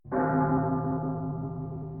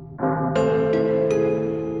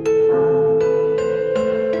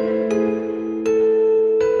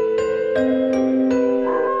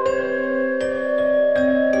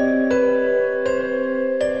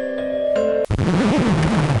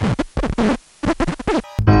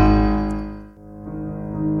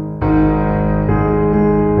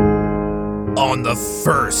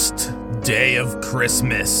first day of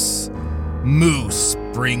Christmas, Moose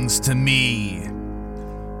brings to me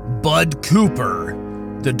Bud Cooper,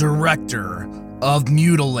 the director of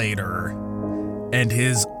Mutilator, and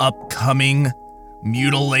his upcoming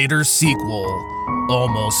Mutilator sequel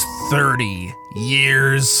almost 30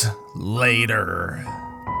 years later.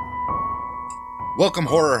 Welcome,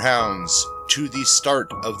 horror hounds, to the start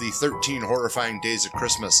of the 13 horrifying days of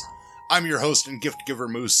Christmas. I'm your host and gift giver,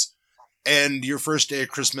 Moose, and your first day of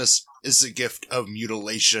Christmas is the gift of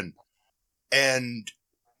mutilation. And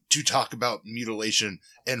to talk about mutilation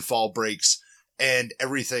and fall breaks and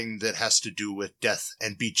everything that has to do with death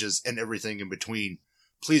and beaches and everything in between,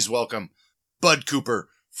 please welcome Bud Cooper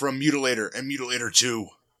from Mutilator and Mutilator 2.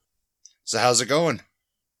 So how's it going?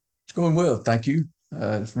 It's going well, thank you.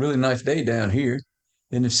 It's a really nice day down here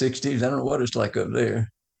in the 60s. I don't know what it's like up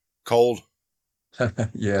there. Cold.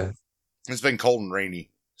 Yeah. It's been cold and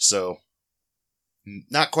rainy, so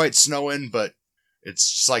not quite snowing, but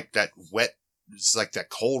it's just like that wet, it's like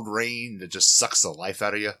that cold rain that just sucks the life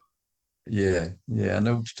out of you. Yeah, I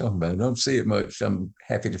know what you're talking about. I don't see it much, I'm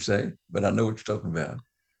happy to say, but I know what you're talking about.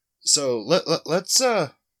 So let's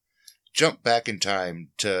jump back in time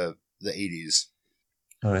to the 80s.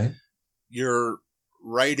 All right. You're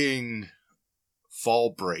writing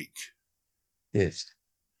Fall Break. Yes.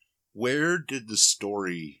 Where did the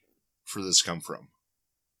story for this come from?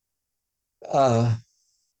 I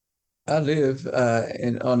live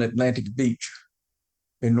on Atlantic Beach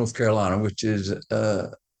in North Carolina, which is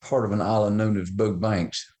part of an island known as Bow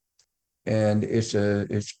Banks, and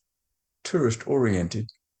it's tourist oriented,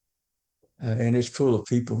 and it's full of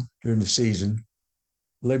people during the season.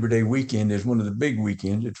 Labor Day weekend is one of the big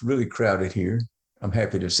weekends. It's really crowded here, I'm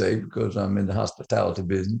happy to say, because I'm in the hospitality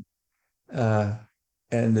business.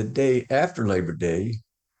 And the day after Labor Day,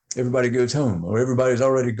 everybody goes home, or everybody's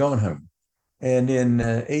already gone home. And in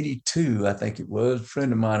 82, I think it was, a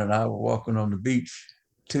friend of mine and I were walking on the beach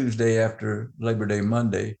Tuesday after Labor Day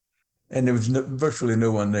Monday, and there was virtually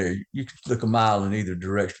no one there. You could look a mile in either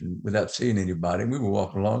direction without seeing anybody. We were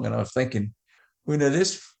walking along, and I was thinking, when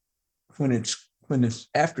it's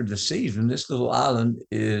after the season, this little island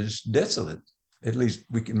is desolate. At least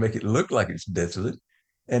we can make it look like it's desolate,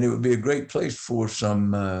 and it would be a great place for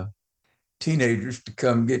some teenagers to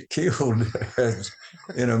come get killed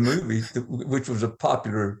in a movie, which was a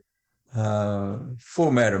popular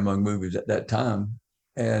format among movies at that time.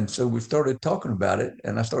 And so we started talking about it,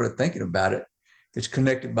 and I started thinking about it. It's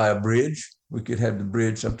connected by a bridge. We could have the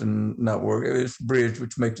bridge, something not work. It's a bridge,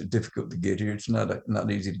 which makes it difficult to get here. It's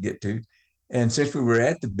not easy to get to. And since we were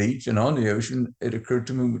at the beach and on the ocean, it occurred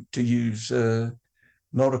to me to use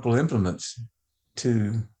nautical implements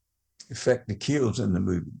to affect the kills in the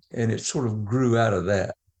movie. And it sort of grew out of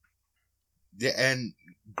that. Yeah, and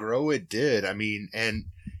grow it did. I mean, and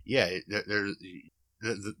yeah,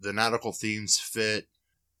 the nautical themes fit,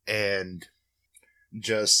 and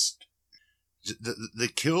just the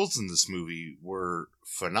kills in this movie were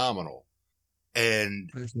phenomenal,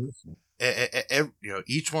 and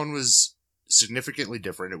each one was significantly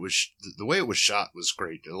different. It was the way it was shot was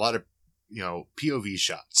great. A lot of POV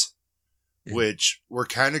shots, which were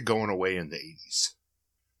kind of going away in the 80s.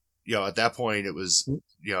 At that point it was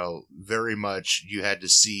very much you had to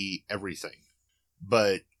see everything,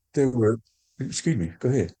 but there were. Excuse me. Go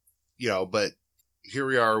ahead. But here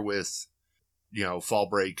we are with Fall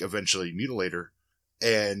Break, eventually Mutilator,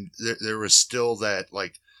 and there was still that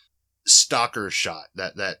like stalker shot,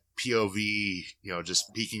 that POV,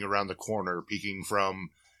 just peeking around the corner, peeking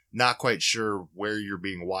from not quite sure where you're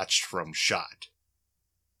being watched from shot.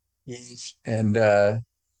 Yes. And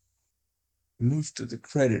most of the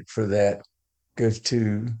credit for that goes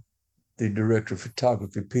to the director of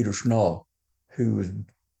photography, Peter Schnall, who was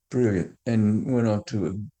brilliant and went on to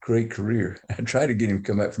a great career. I tried to get him to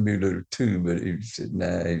come out for Mutilator 2, but he said,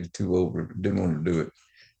 nah, he's too old, didn't want to do it.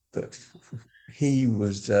 But he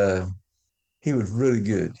was really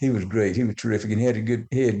good. He was great. He was terrific, and he had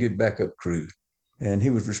a good backup crew, and he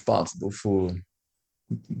was responsible for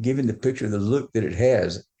giving the picture the look that it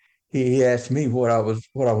has. He asked me what I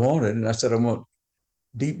wanted, and I said I want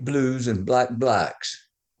deep blues and black blacks,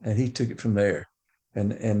 and he took it from there.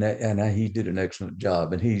 He did an excellent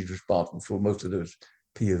job, and he's responsible for most of those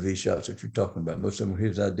POV shots that you're talking about. Most of them were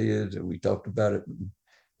his ideas, and we talked about it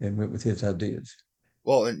and went with his ideas.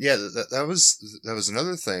 Well, and yeah, that was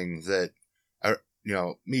another thing that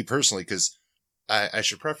me personally, because I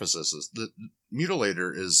should preface this as the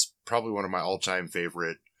Mutilator is probably one of my all-time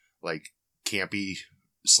favorite like campy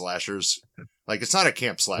slashers. Like, it's not a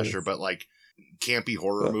camp slasher, but like campy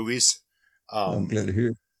horror movies. I'm glad to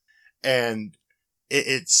hear. And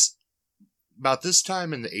it's about this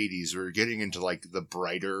time in the 80s, we were getting into like the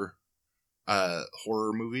brighter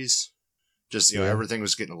horror movies. Just, everything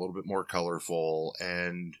was getting a little bit more colorful.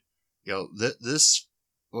 And, this,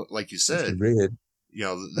 like you said, red.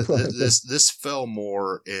 This fell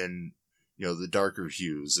more in, the darker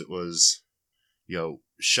hues. It was,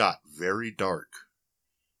 shot very dark.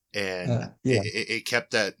 And it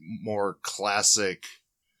kept that more classic,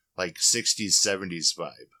 like 60s, 70s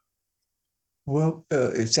vibe. Well,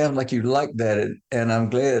 it sounds like you like that, and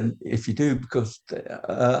I'm glad if you do, because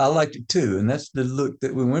I liked it too, and that's the look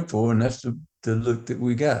that we went for, and that's the look that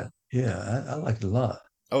we got. Yeah, I like it a lot.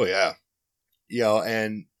 Oh, yeah.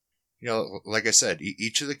 And, like I said,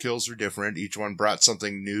 each of the kills were different. Each one brought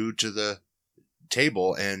something new to the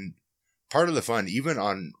table, and part of the fun, even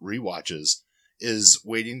on rewatches, is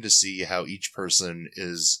waiting to see how each person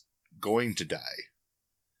is going to die.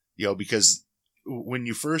 Because when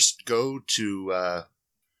you first go to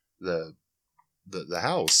the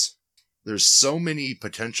house, there's so many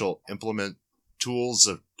potential implement tools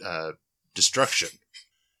of destruction.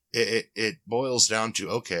 It boils down to,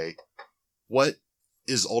 okay, what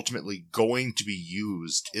is ultimately going to be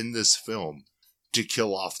used in this film to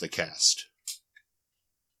kill off the cast?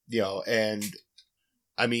 And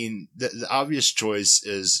I mean, the obvious choice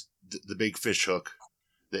is the big fish hook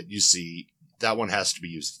that you see. That one has to be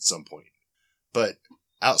used at some point. But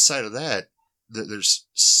outside of that, there's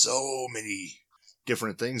so many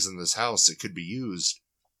different things in this house that could be used.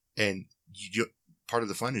 And part of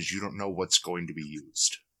the fun is you don't know what's going to be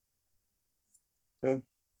used.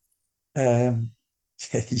 Um,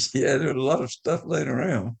 yeah, there's a lot of stuff laying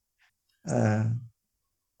around.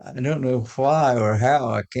 I don't know why or how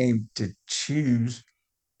I came to choose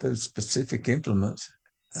those specific implements.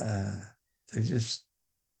 Uh, they just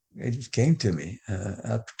came to me.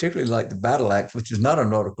 I particularly like the battle axe, which is not a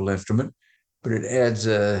nautical instrument, but it adds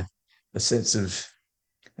a sense of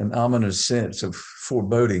an ominous sense of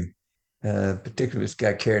foreboding. Particularly this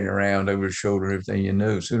guy carrying around over his shoulder and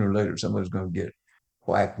everything. Sooner or later somebody's going to get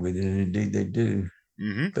whacked with it, and indeed they do.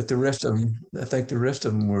 Mm-hmm. But the rest of them, I think the rest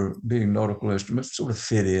of them were being nautical instruments, sort of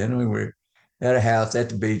fit in. I mean, we're at a house at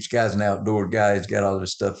the beach. Guy's an outdoor guy. He's got all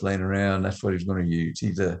this stuff laying around. That's what he's going to use.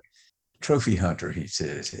 He's a trophy hunter, he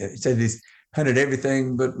says. He said he's hunted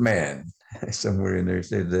everything but man. Somewhere in there he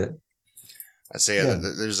said that. I say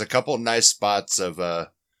there's a couple nice spots of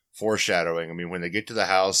foreshadowing. I mean, when they get to the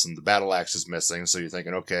house and the battle axe is missing, so you're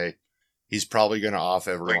thinking, okay, he's probably going to off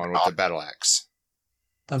everyone with the battle axe.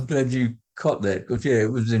 I'm glad you caught that because it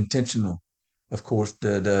was intentional. Of course,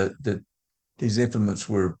 these implements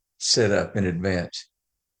were set up in advance.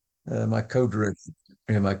 My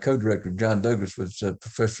co-director John Douglas was a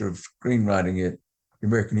professor of screenwriting at the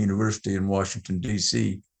American University in Washington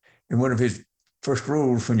D.C. And one of his first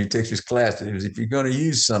rules when you take his class is if you're going to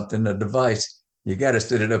use something, a device, you got to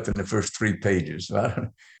set it up in the first 3 pages. So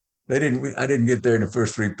I didn't get there in the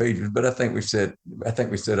first 3 pages, but I think we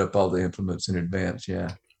set up all the implements in advance.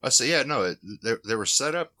 Yeah. I say, they were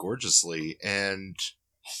set up gorgeously, and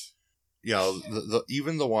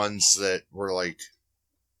even the ones that were like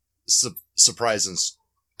surprise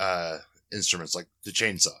instruments, like the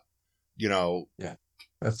chainsaw. Yeah,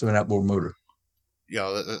 that's an outboard motor.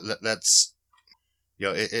 That's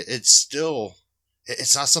it's still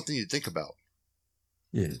it's not something you think about.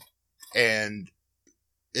 Yeah, and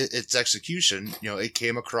its execution, it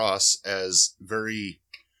came across as very,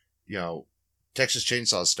 Texas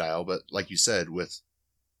Chainsaw style, but like you said, with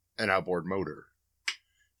an outboard motor.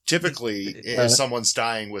 Typically, if someone's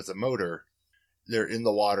dying with a motor, they're in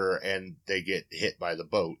the water and they get hit by the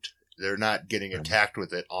boat. They're not getting attacked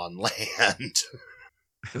with it on land.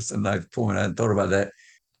 That's a nice point. I hadn't thought about that.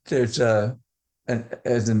 There's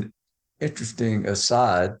as an interesting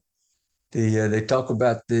aside, they talk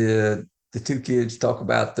about the 2 kids talk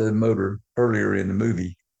about the motor earlier in the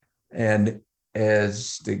movie, and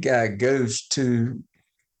as the guy goes to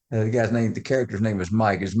the character's name is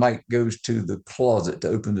Mike. As Mike goes to the closet to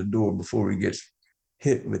open the door before he gets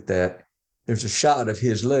hit with that, there's a shot of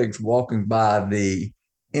his legs walking by the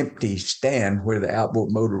empty stand where the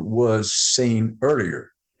outboard motor was seen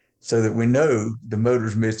earlier. So that we know the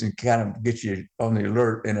motor's missing, kind of gets you on the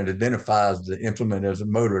alert, and it identifies the implement as a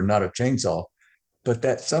motor, not a chainsaw. But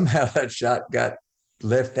that somehow that shot got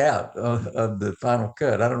left out of the final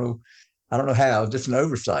cut. I don't know how. Just an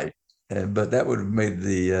oversight, but that would have made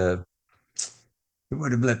it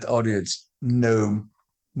would have let the audience know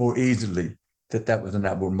more easily that was an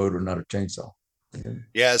outboard motor, not a chainsaw.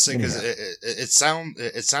 Yeah, because it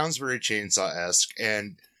sounds very chainsaw esque,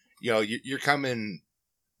 and you're coming,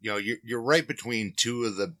 you're right between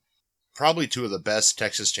probably two of the best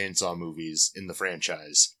Texas Chainsaw movies in the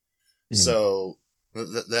franchise. Yeah. So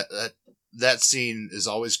that scene is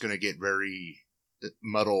always going to get very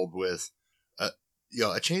muddled with, a,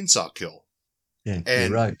 a chainsaw kill, Yeah. You're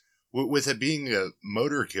and right. with it being a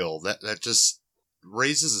motor kill, that just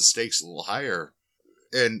raises the stakes a little higher.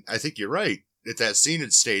 And I think you're right. If that scene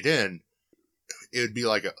had stayed in, it would be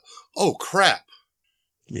like oh crap.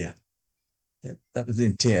 Yeah. Yeah, that was the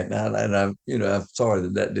intent, I'm sorry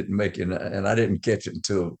that didn't make it, and I didn't catch it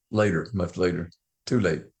until later, much later, too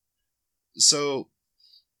late. So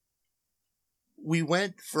we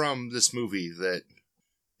went from this movie that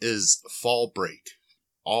is fall break,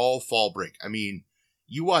 all fall break. I mean,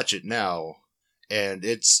 you watch it now, and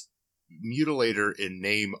it's Mutilator in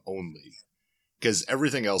name only, because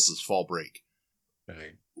everything else is fall break.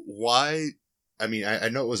 Right. Why? I mean, I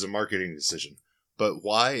know it was a marketing decision, but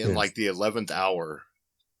why in Yes. like the 11th hour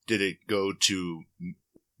did it go to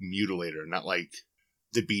Mutilator, not like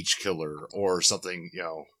the Beach Killer or something?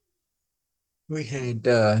 We had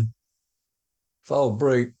fall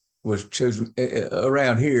break was chosen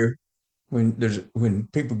around here when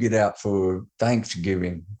people get out for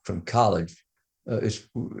Thanksgiving from college.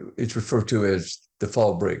 It's referred to as the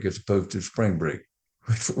fall break as opposed to spring break,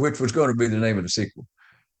 which was going to be the name of the sequel.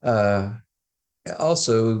 Uh,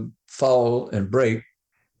 Also, fall and break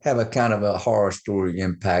have a kind of a horror story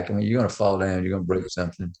impact. I mean, you're going to fall down, you're going to break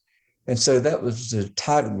something. And so that was the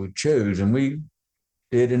title we chose. And we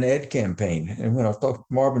did an ad campaign. And when I talked,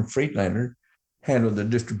 Marvin Friedlander handled the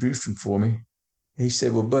distribution for me. He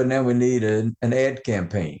said, "Well, bud, now we need an ad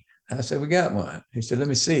campaign." I said, "We got one." He said, "Let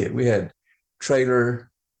me see it." We had trailer,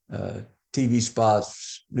 uh, TV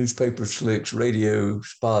spots, newspaper slicks, radio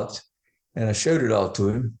spots, and I showed it all to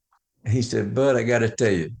him. And he said, "Bud, I got to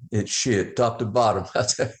tell you, it's shit, top to bottom." I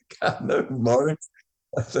said, "God, no, Marvin."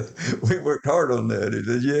 I said, "We worked hard on that." He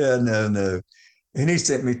said, "Yeah, no, no." And he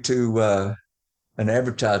sent me to an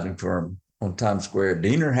advertising firm on Times Square,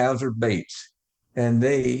 Diener Hauser Bates, and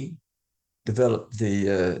they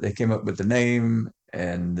came up with the name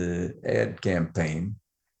and the ad campaign,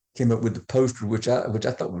 came up with the poster, which I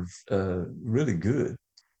thought was really good.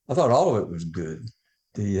 I thought all of it was good.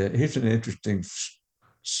 Here's an interesting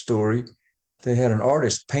story. They had an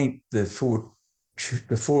artist paint the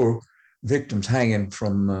four victims hanging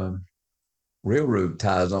from railroad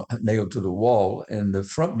ties nailed to the wall, and the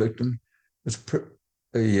front victim was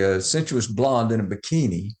a sensuous blonde in a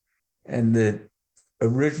bikini, and the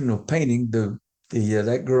original painting, the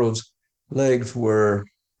that girl's legs were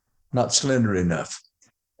not slender enough.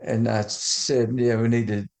 And I said, "Yeah, we need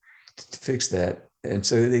to fix that." And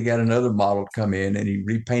so they got another model to come in, and he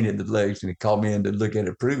repainted the legs, and he called me in to look at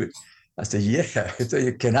it, prove it. I said, "Yeah." I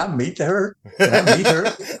said, "Can I meet her? Can I meet her?"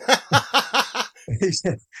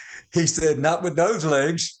 He said, "Not with those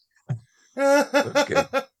legs." Okay.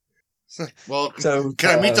 Well, So,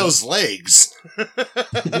 can I meet those legs?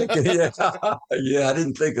 yeah, yeah, yeah, I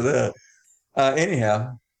didn't think of that.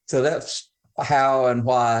 Anyhow, so that's how and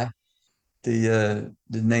why the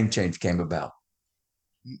name change came about.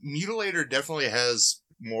 Mutilator definitely has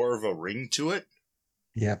more of a ring to it,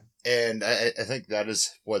 Yeah, and I think that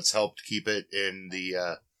is what's helped keep it in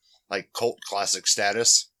the like cult classic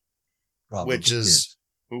status, which probably is is.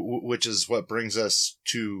 which is what brings us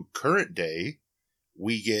to current day.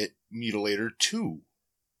 We get Mutilator 2.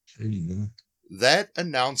 Mm-hmm. That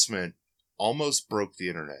announcement almost broke the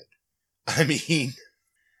internet. I mean,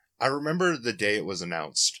 I remember the day it was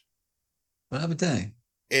announced. Well, I would think.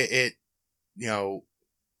 It you know,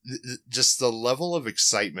 just the level of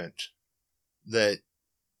excitement that,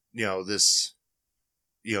 this,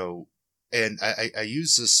 you know, and I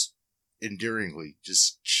use this endearingly,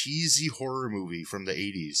 just cheesy horror movie from the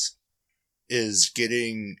 80s is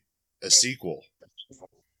getting a sequel.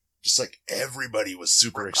 Just like everybody was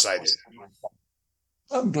super excited.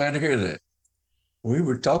 I'm glad to hear that. We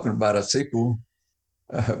were talking about a sequel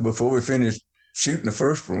before we finished shooting the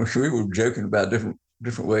first one. We were joking about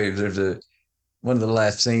different ways. There's a one of the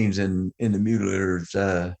last scenes in the Mutilator's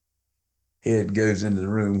head goes into the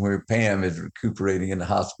room where Pam is recuperating in the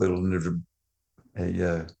hospital, and there's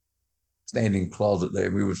a standing closet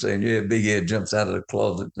there. We were saying, "Yeah, Big Ed jumps out of the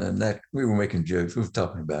closet," and that we were making jokes. We were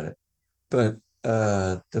talking about it, but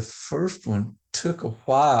the first one took a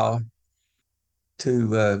while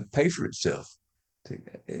to pay for itself.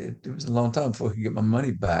 It was a long time before I could get my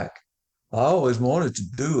money back. I always wanted to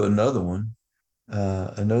do another one,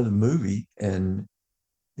 another movie, and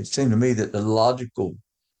it seemed to me that the logical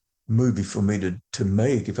movie for me to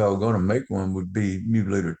make, if I were going to make one, would be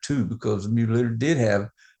Mutilator 2, because Mutilator did have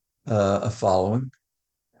a following,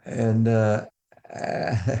 and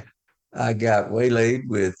I got waylaid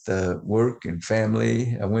with work and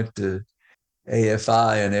family. I went to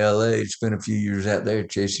AFI in LA. Spent a few years out there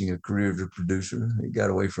chasing a career as a producer. It got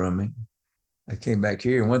away from me. I came back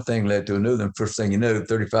here, and one thing led to another. And first thing you know,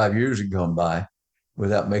 35 years had gone by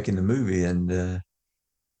without making the movie. And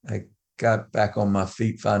I got back on my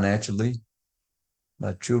feet financially.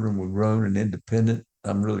 My children were grown and independent.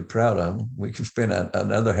 I'm really proud of them. We can spend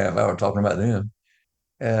another half hour talking about them.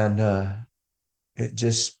 And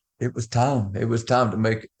it was time. It was time to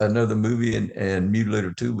make another movie, and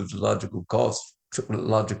Mutilator 2 was the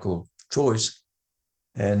logical choice.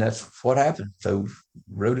 And that's what happened. So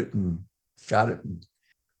wrote it and shot it and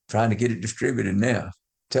trying to get it distributed now.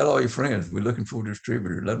 Tell all your friends we're looking for a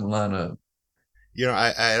distributor. Let them line up.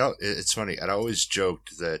 I don't. It's funny. I'd always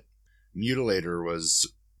joked that Mutilator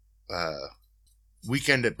was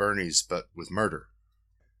Weekend at Bernie's, but with murder.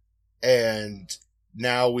 And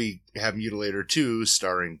now we have Mutilator 2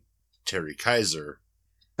 starring Terry Kaiser.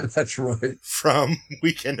 That's right. From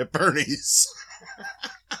Weekend at Bernie's.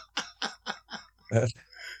 I'm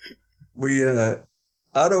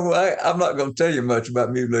not going to tell you much about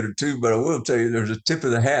Mutilator 2, but I will tell you there's a tip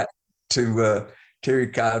of the hat to Terry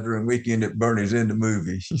Kaiser and Weekend at Bernie's in the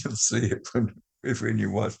movie. You'll see it when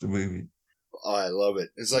you watch the movie. Oh, I love it.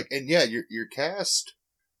 It's like, and yeah, your cast.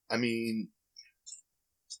 I mean,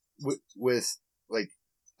 with like,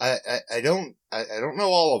 I don't know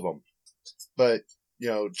all of them, but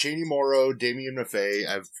Cheney Morrow, Damien Maffei,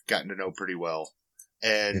 I've gotten to know pretty well,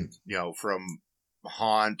 and from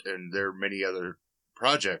Haunt and there are many other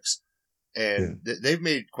projects, and they've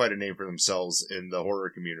made quite a name for themselves in the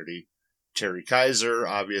horror community. Terry Kaiser,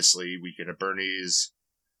 obviously, Weekend at Bernie's,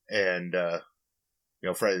 and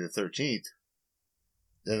Friday the 13th.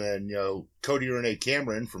 And then, Cody Renee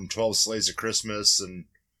Cameron from 12 Slays of Christmas and,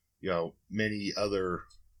 many other,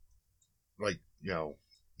 like,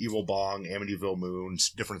 Evil Bong, Amityville Moons,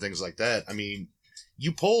 different things like that. I mean,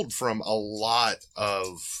 you pulled from a lot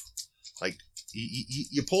of, like,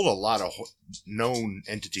 you pulled a lot of known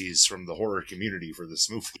entities from the horror community for this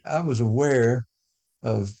movie. I was aware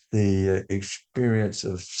of the experience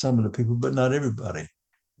of some of the people, but not everybody.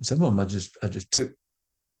 Some of them I just took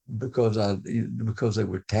because they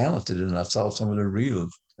were talented, and I saw some of their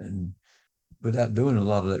reels, and without doing a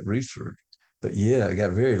lot of that research. But yeah, I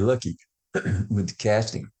got very lucky with the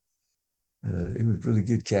casting. It was really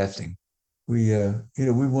good casting. We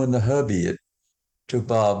we won the hubby at Joe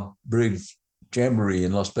Bob Briggs Jamboree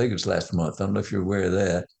in Las Vegas last month. I don't know if you're aware of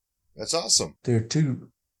that. That's awesome. There are two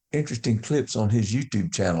interesting clips on his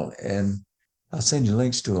YouTube channel, and I'll send you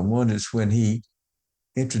links to them. One is when he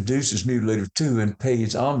introduces Mutilator 2 and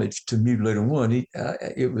pays homage to Mutilator 1.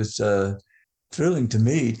 It was thrilling to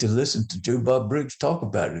me to listen to Joe Bob Briggs talk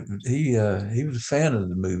about it. He was a fan of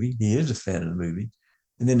the movie. He is a fan of the movie.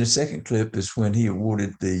 And then the second clip is when he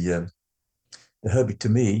awarded the hubby to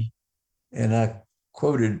me, and I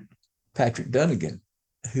quoted Patrick Dunnigan,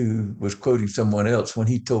 who was quoting someone else when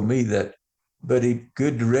he told me that, buddy,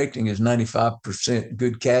 good directing is 95%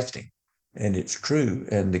 good casting. And it's true.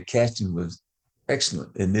 And the casting was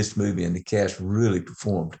excellent in this movie, and the cast really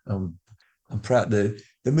performed. I'm proud. The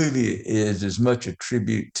movie is as much a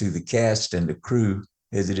tribute to the cast and the crew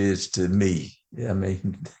as it is to me. I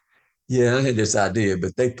mean, yeah, I had this idea,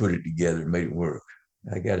 but they put it together and made it work.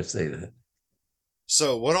 I got to say that.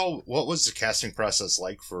 So what was the casting process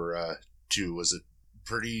like for 2? Was it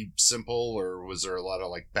pretty simple, or was there a lot of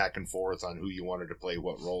like back and forth on who you wanted to play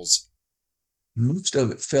what roles? Most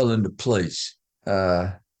of it fell into place.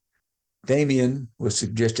 Damien was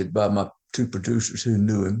suggested by my two producers who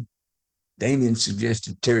knew him. Damien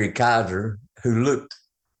suggested Terry Kaiser, who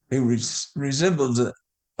resembles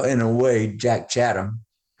in a way Jack Chatham,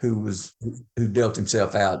 who dealt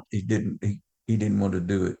himself out. He didn't want to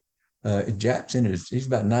do it. Jackson he's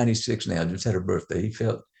about 96 now, just had a birthday. He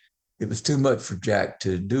felt it was too much for Jack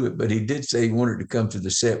to do it, but he did say he wanted to come to the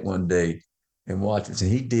set one day and watch us,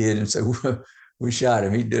 and he did. And so we shot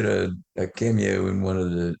him. He did a cameo in one of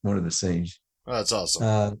the scenes. Oh, that's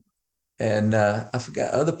awesome. And I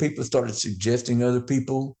forgot, other people started suggesting other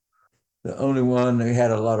people. The only one they had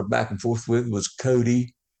a lot of back and forth with was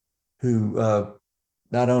Cody, who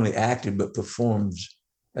not only acted but performs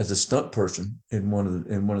as a stunt person in one of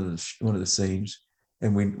the scenes.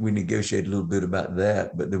 And we negotiated a little bit about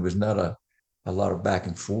that, but there was not a lot of back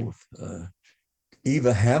and forth.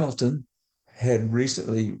 Eva Hamilton had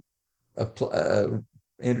recently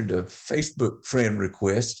entered a Facebook friend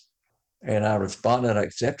request, and I responded, I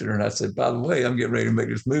accepted her, and I said, by the way, I'm getting ready to make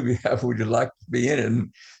this movie. How would you like to be in it?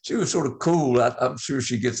 And she was sort of cool. I'm sure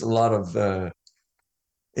she gets a lot of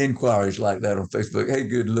inquiries like that on Facebook. Hey,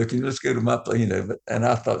 good looking, let's go to my place, And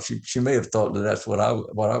I thought she may have thought that that's what I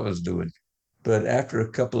was doing. But after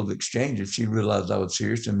a couple of exchanges, she realized I was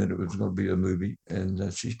serious and that it was going to be a movie,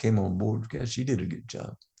 and she came on board. Yeah, she did a good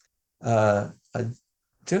job. I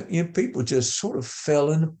tell you, people just sort of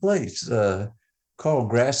fell into place. Carl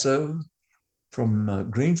Grasso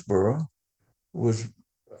from Greensboro was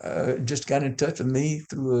just got in touch with me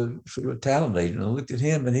through a talent agent. I looked at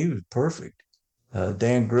him and he was perfect.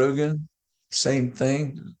 Dan Grogan, same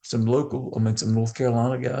thing. Some North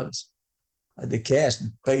Carolina guys. The cast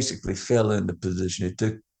basically fell into position. It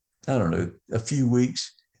took, I don't know, a few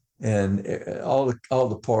weeks, and all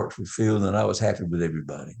the parts were filled, and I was happy with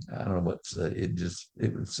everybody. I don't know what to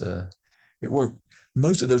say. It worked.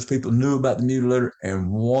 Most of those people knew about the Mutilator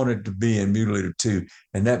and wanted to be in Mutilator 2,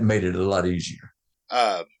 and that made it a lot easier.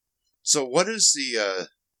 Uh, so what is the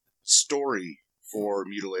story for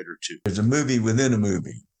Mutilator 2? There's a movie within a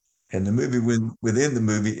movie, and the movie within the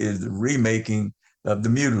movie is the remaking of the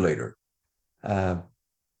Mutilator. Uh,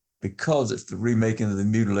 because it's the remaking of the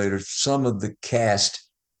Mutilator, some of the cast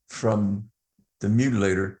from the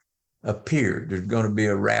Mutilator appeared. There's going to be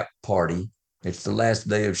a wrap party. It's the last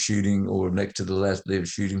day of shooting, or next to the last day of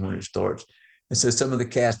shooting when it starts. And so some of the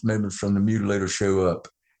cast members from the Mutilator show up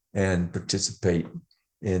and participate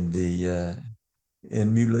in the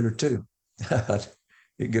in Mutilator 2.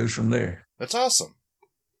 It goes from there. That's awesome.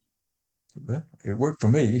 Well, it worked for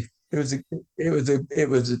me. It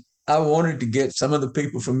was I wanted to get some of the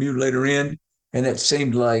people from Mutilator in, and it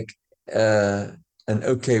seemed like uh, an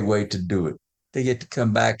okay way to do it. They get to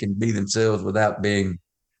come back and be themselves without being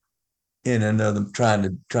in another trying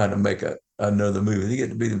to make another movie. They get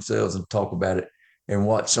to be themselves and talk about it and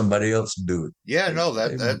watch somebody else do it. Yeah, no,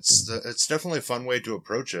 It's that's definitely a fun way to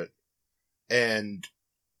approach it, and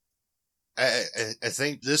I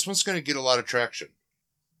think this one's going to get a lot of traction.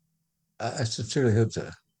 I sincerely hope so.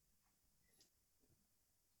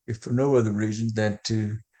 If for no other reason than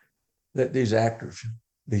to let these actors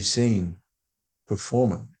be seen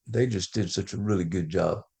performing. They just did such a really good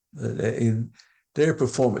job. Their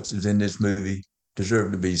performances in this movie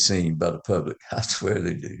deserve to be seen by the public. I swear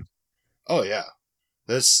they do. Oh yeah,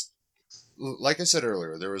 this, like I said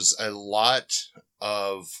earlier, there was a lot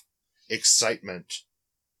of excitement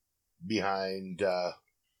behind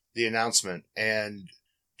the announcement, and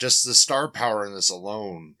just the star power in this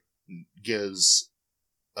alone gives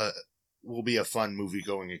will be a fun movie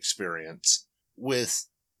going experience. With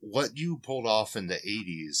what you pulled off in the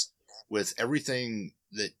 80s, with everything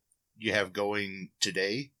that you have going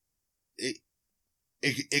today, it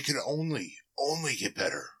can only get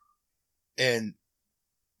better. And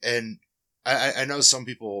I know some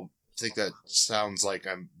people think that sounds like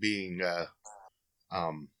I'm being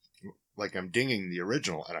like I'm dinging the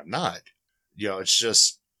original, and I'm not. It's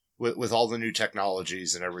just with all the new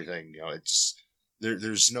technologies and everything, it's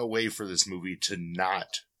there's no way for this movie to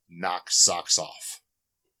not knock socks off.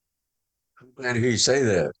 I'm glad to hear you say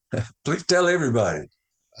that. Please tell everybody.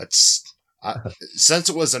 That's since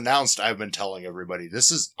it was announced, I've been telling everybody.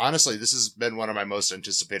 This has been one of my most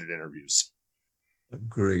anticipated interviews.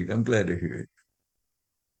 Great. I'm glad to hear it.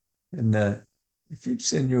 And if you'd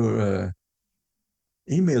send your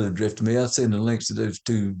email address to me, I'll send the links to those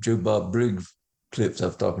two Joe Bob Briggs clips I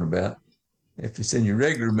was talking about. If you send your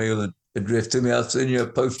regular mail address to me, I'll send you a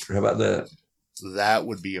poster. How about that? That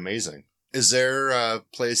would be amazing. Is there a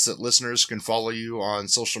place that listeners can follow you on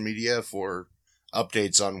social media for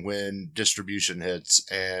updates on when distribution hits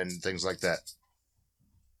and things like that?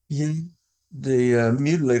 Yeah. The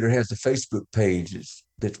Mutilator has a Facebook page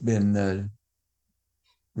that's been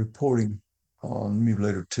reporting on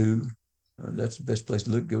Mutilator 2. That's the best place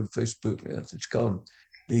to look. Go to Facebook. It's called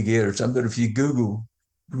Big Ed or something. But if you Google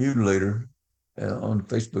Mutilator on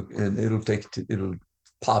Facebook, and it'll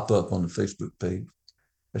pop up on the Facebook page.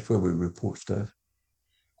 That's where we report stuff.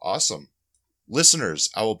 Awesome. Listeners,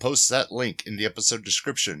 I will post that link in the episode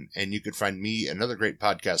description, and you can find me and other great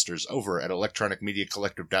podcasters over at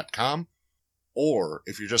electronicmediacollective.com. Or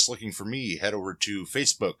if you're just looking for me, head over to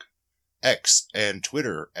Facebook, X, and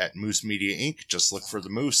Twitter at Moose Media Inc. Just look for the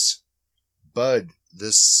Moose. Bud,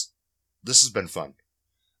 this has been fun.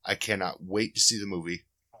 I cannot wait to see the movie.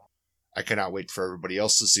 I cannot wait for everybody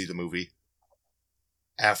else to see the movie.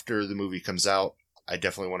 After the movie comes out, I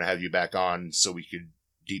definitely want to have you back on so we could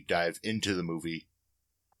deep dive into the movie.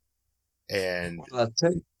 And I'll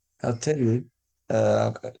tell you,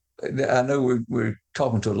 I know we're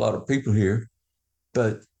talking to a lot of people here,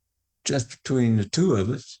 but just between the two of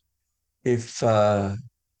us, if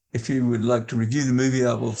you would like to review the movie,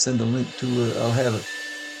 I will send a link to. I'll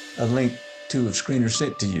have a link to a screener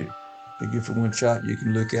sent to you. They give for one shot. You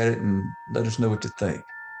can look at it and let us know what you think.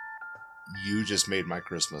 you just made my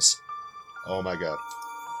Christmas. Oh my God.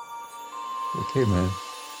 Okay, man.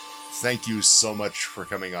 Thank you so much for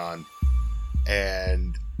coming on.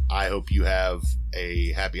 And I hope you have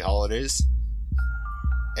a happy holidays.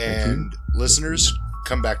 And listeners,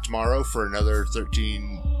 come back tomorrow for another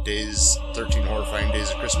 13 horrifying days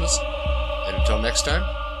of Christmas. And until next time,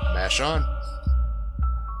 mash on.